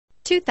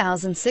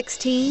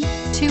2016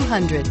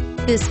 200.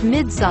 This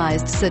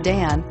mid-sized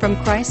sedan from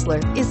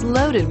Chrysler is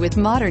loaded with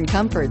modern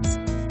comforts.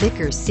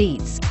 Thicker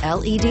seats,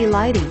 LED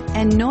lighting,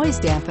 and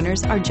noise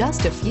dampeners are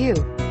just a few.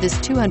 This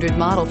 200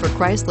 model for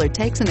Chrysler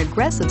takes an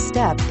aggressive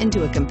step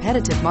into a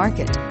competitive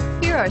market.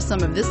 Here are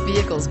some of this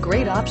vehicle's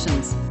great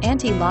options: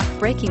 anti-lock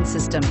braking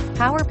system,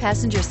 power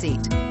passenger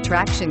seat,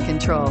 traction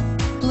control,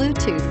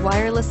 Bluetooth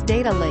wireless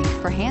data link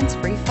for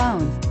hands-free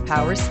phone,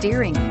 power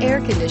steering, air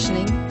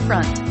conditioning,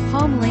 front,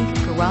 home link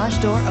garage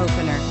door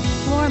opener,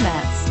 floor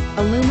mats,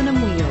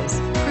 aluminum wheels,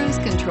 cruise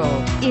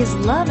control. Is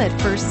love at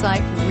first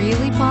sight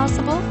really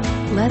possible?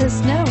 Let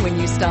us know when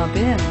you stop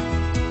in.